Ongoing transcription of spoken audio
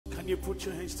you put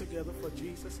your hands together for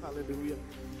Jesus? Hallelujah.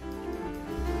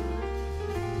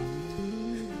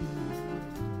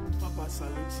 Papa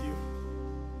salutes you.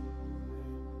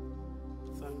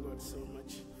 Thank God so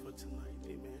much for tonight.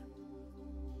 Amen.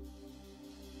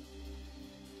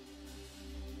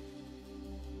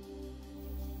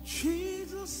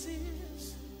 Jesus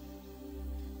is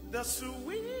the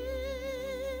sweetest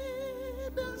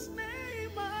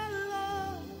name I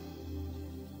love.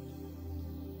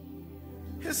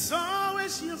 It's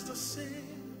always used to sing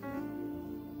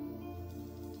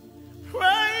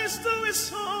praise to his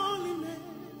holy name.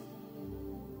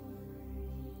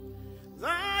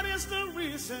 That is the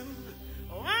reason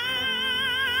why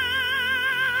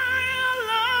I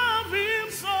love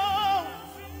him so.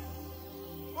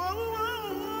 Oh,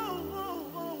 oh, oh, oh,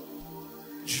 oh.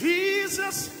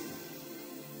 Jesus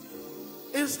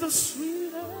is the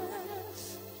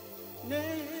sweetest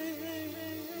name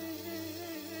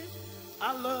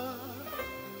I love.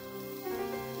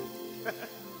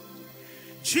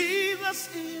 Jesus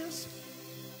is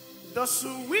the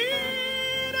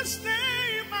sweetest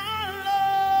name I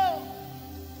love.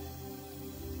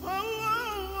 Oh,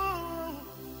 oh, oh.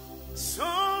 So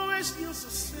always used to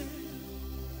sing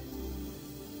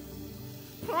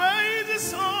praise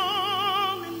his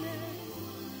holy name.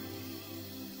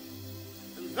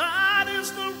 And that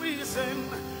is the reason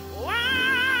why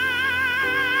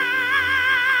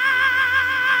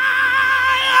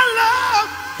I love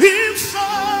him so.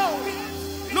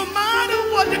 No matter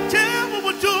what the devil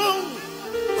will do,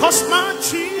 'cause my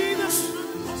Jesus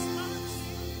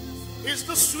is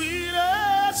the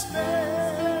sweetest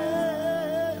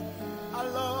name I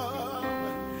love.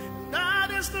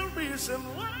 That is the reason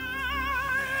why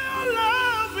I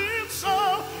love him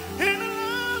so. And I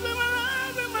love him, I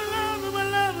love him, I love him, I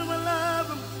love him, I love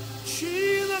him.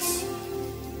 Jesus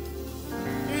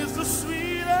is the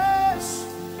sweetest.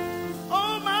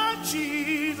 Oh, my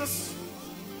Jesus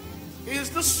is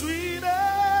the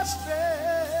sweetest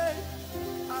name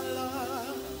I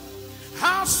love.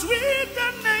 How sweet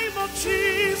the name of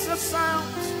Jesus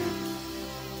sounds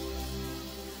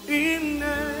in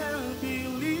a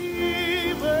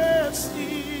believer's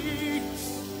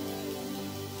ears.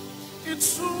 It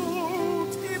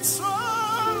soothes its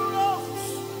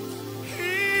sorrows,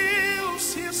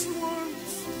 heals his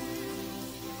wounds,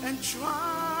 and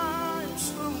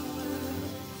drives away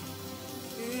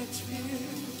its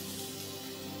fears.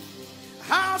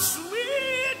 How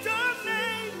sweet the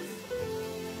name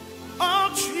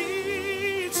of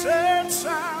Jesus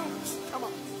sounds, come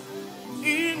on,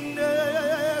 in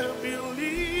the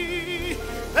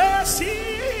believer's ear.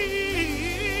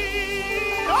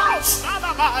 Oh,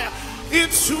 Shadabaya,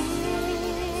 it's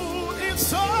soothes its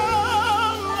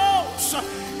sorrows,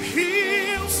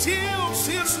 heals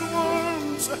his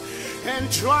wounds, and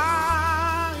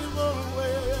drive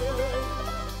away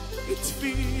its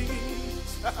fears.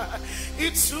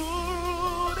 It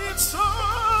soothes its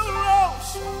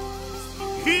sorrows,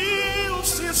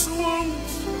 heals his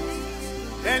wounds,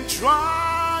 and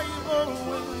drive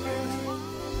away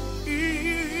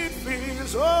it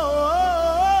fears.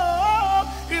 Oh,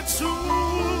 it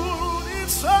soothes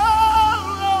its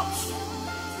sorrows,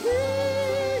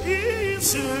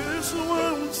 heals his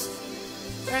wounds,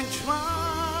 and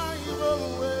drive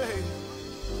away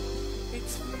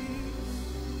its fears.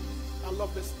 I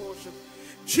love this portion.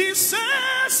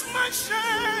 Jesus, my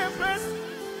shepherd,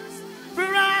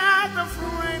 brother,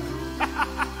 friend,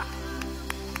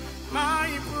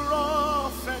 my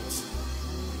prophet,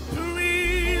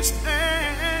 priest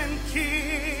and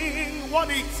king. What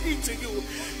is he to you?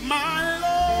 My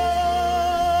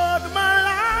Lord, my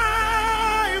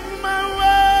life, my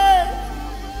way,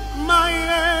 my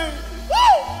end.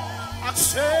 Woo!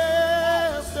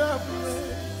 Accept the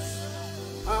praise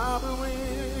I bring.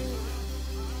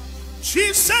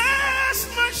 Jesus,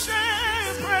 my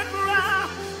shepherd,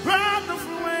 brother,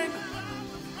 friend,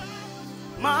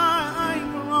 my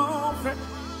prophet,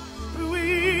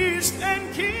 priest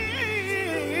and king,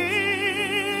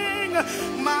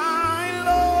 my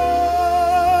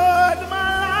Lord,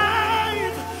 my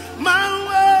life, my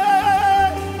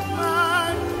way,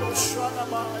 my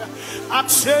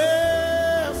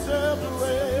accept the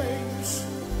praise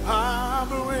I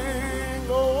bring.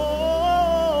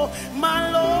 Oh, my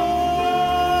Lord.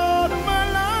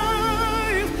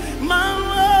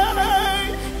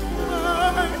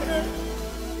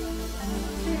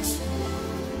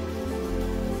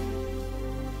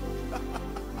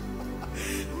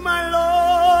 My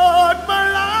Lord, my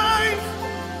life,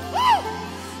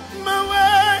 my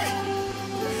way,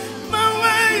 my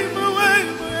way, my way,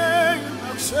 my way.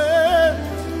 Accept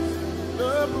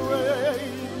the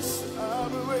praise I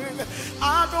bring.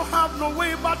 Adom. don't have no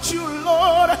way but you,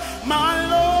 Lord. My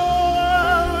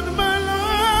Lord, my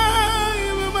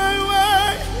life, my way,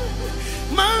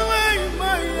 my way,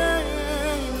 my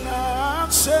aim.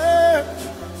 Accept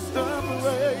the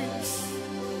praise,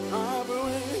 I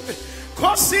believe.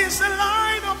 'Cause He's the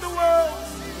light of the world,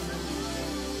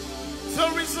 the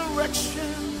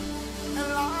resurrection and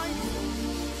life.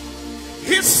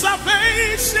 His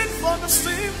salvation for the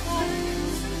sinful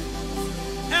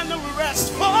and the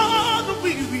rest for the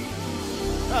weary.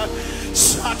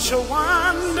 Such a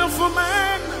wonderful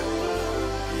man.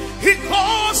 He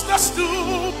caused us to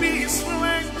be His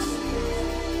friends,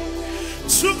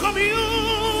 to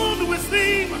commune with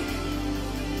Him,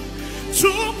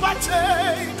 to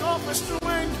partake of His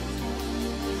strength.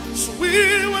 So we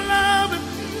will love Him,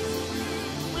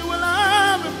 we will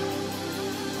love Him,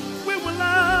 we will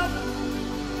love Him,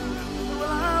 we will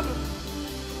love Him.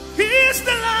 He's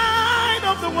the light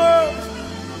of the world,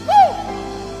 woo!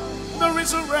 The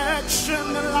resurrection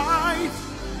and life.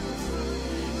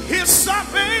 His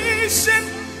salvation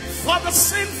for the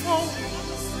sinful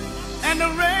and the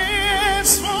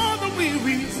rest for the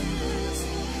weary.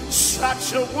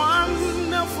 Such a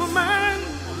wonderful man.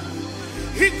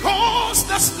 He caused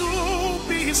us to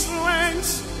be His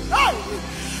friends,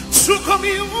 to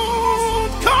commune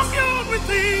with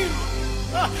Him,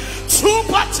 to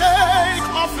partake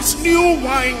of His new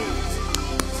wine,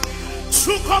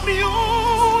 to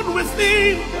commune with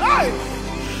Him,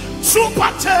 to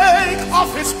partake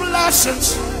of His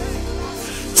blessings,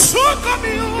 to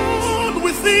commune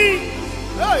with Him,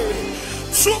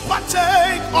 to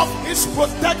partake of His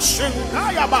protection,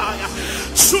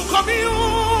 to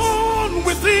commune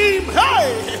with Him,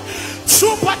 to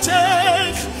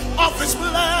partake of His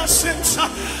blessings,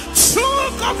 to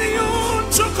commune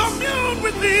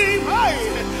with Him,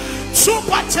 to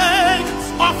partake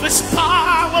of His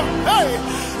power,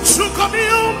 to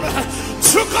commune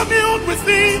with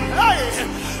Him,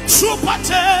 to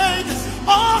partake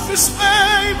of His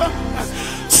favor,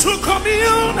 to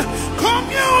commune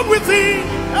with Him,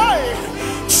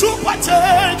 to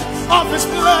partake of His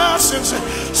blessings.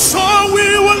 So we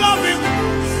will love Him,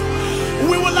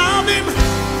 we will love Him,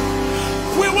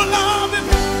 we will love Him,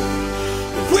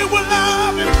 we will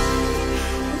love Him,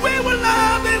 we will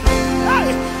love Him,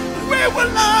 we will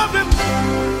love Him,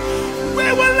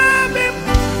 we will love Him,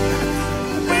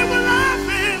 we will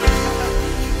love Him,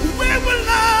 we will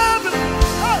love Him,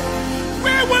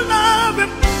 we will love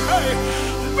Him,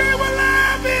 we will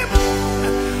love Him,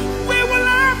 we will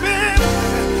love Him,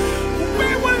 we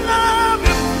will love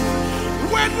Him.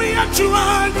 When we are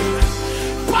drunk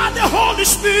by the Holy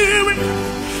Spirit,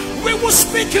 we will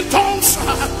speak in tongues.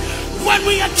 When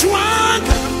we are drunk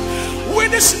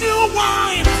with this new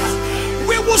wine,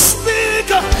 we will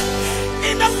speak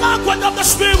in the language of the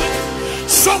Spirit.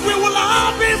 So we will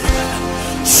love Him.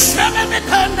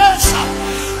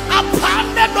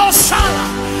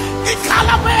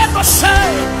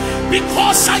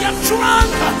 Because I am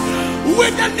drunk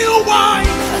with the new wine,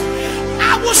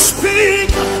 I will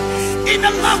speak in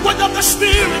the language of the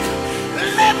Spirit.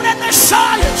 Lebre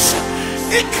Messiahs,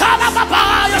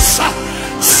 Ikalababayas,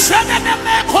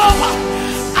 Senemekoa,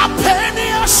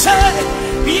 Apenia say,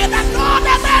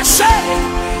 Yenanona Messe,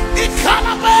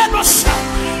 Ikalabenos,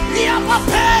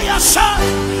 Yamapea say,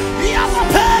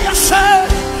 Yamapea say.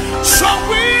 So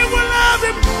we will love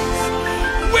Him,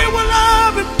 we will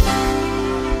love Him,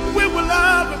 we will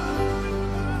love Him,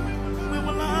 we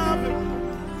will love Him.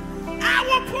 I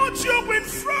will put you in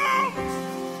front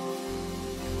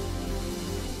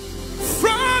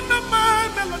of my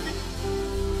melody.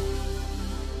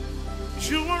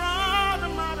 You are all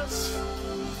that matters.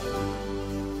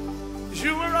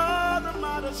 You are all that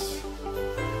matters.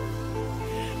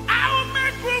 I will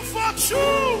make room for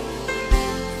two.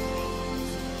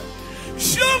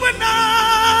 You and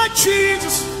I,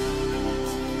 Jesus.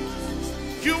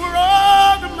 You are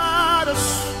all that matters.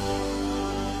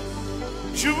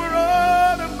 You are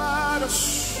all that matters.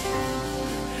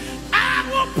 I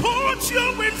will put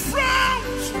you in front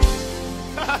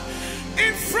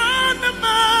of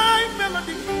my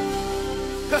melody.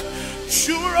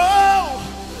 You are all,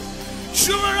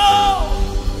 you are all,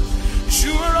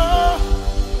 you are all.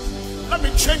 Let me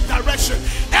change direction.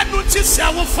 And notice I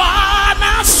will find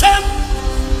myself.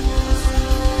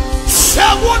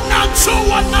 Say what not to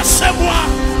what not say what.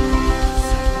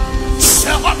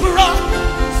 Say opera.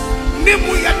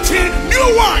 New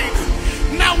wine.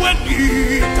 Now when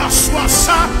you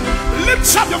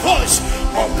lift up your voice.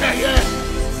 Obey it.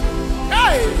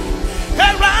 Hey,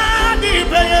 hey, Randy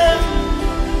Bayer.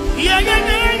 Yeah, yeah,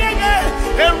 yeah, yeah, yeah.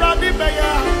 Hey, Randy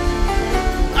Bayer.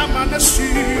 I'm on the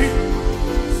sea.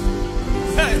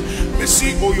 Hey,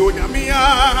 Missy Oyo Nyamia.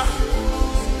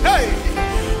 Hey,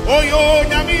 Oyo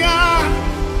Nyamia.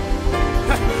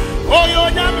 Oyo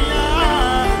Nyamia.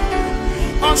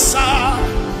 Osa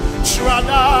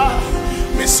Shwada.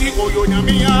 Missy Oyo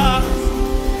Nyamia.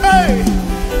 Hey,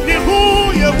 Nihu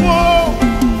Yewo.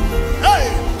 Hey,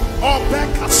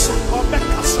 Obekasa,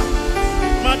 Obekasa.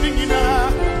 Madinina.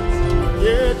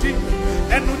 Yeti.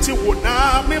 Enuti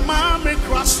wona me mame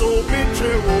kraso me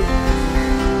trewo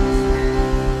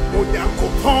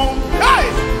Oyankopon hey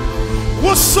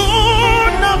woso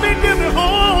na me give me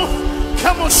home.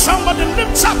 Come on, somebody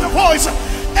lift up the voice.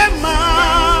 Emma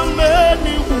me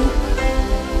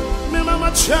me mama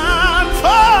chan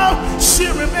for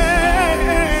sirene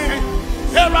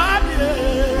herade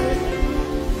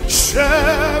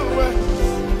share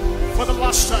for the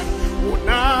last time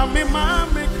wona me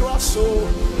mame kraso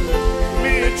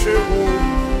me trewo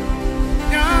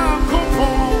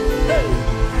Yankopon hey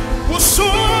woso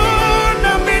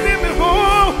na me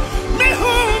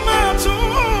ho mato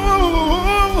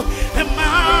e ma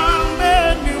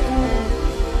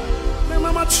me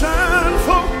mama chan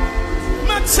for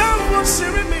my time was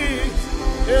seeing me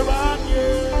eranye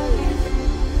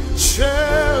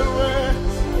shewe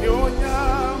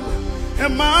yonyam e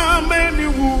ma me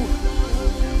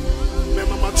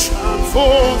mama chan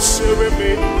for seeing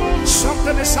me.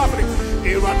 Something is happening.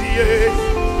 Irradiate.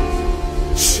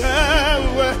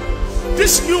 Share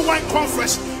this new wine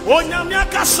conference.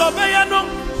 Onyamiaka Sobeyano.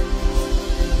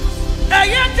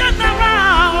 Eyenjanara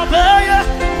Obeye.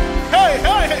 Hey,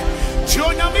 hey.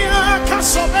 Onyamiaka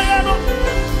Sobeyano.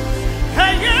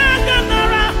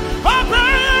 Eyenjanara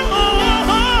Obeye.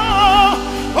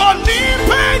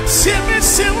 Onipe Timi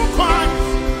Simukwan.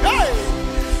 Hey.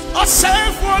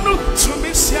 Osef wonu to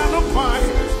me Siano Kwan.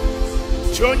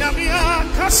 Jonyamia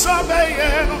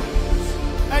Kasabeyeno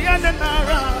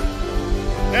Ayanara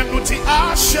Enuti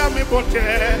Asha mi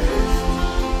bote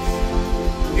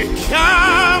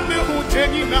Ikami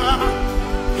Hutenina.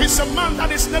 He's a man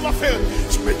that is never failed.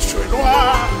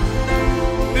 Metronoa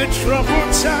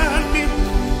Metrobutani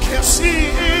Kasi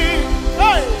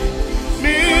Hey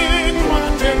Mi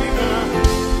Quantenina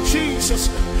Jesus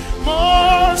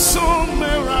More so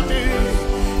meradi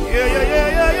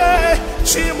yeah.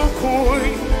 Chimo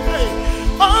koi,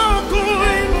 oh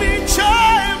koi mi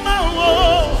chama wo,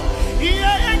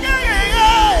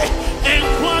 yeah. And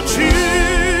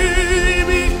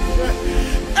quachimi,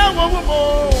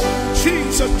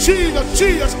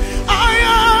 Jesus. I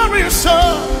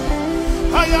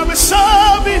am a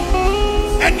sorry,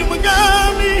 and you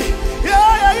manyami,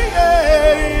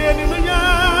 yeah. And you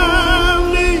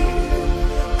manyami,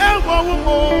 and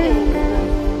wo.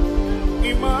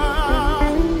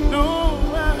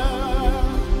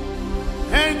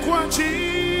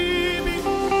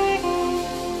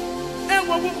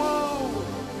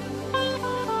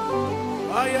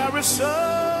 I am a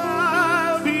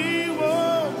sorry,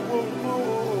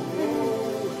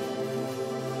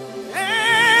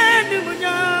 and you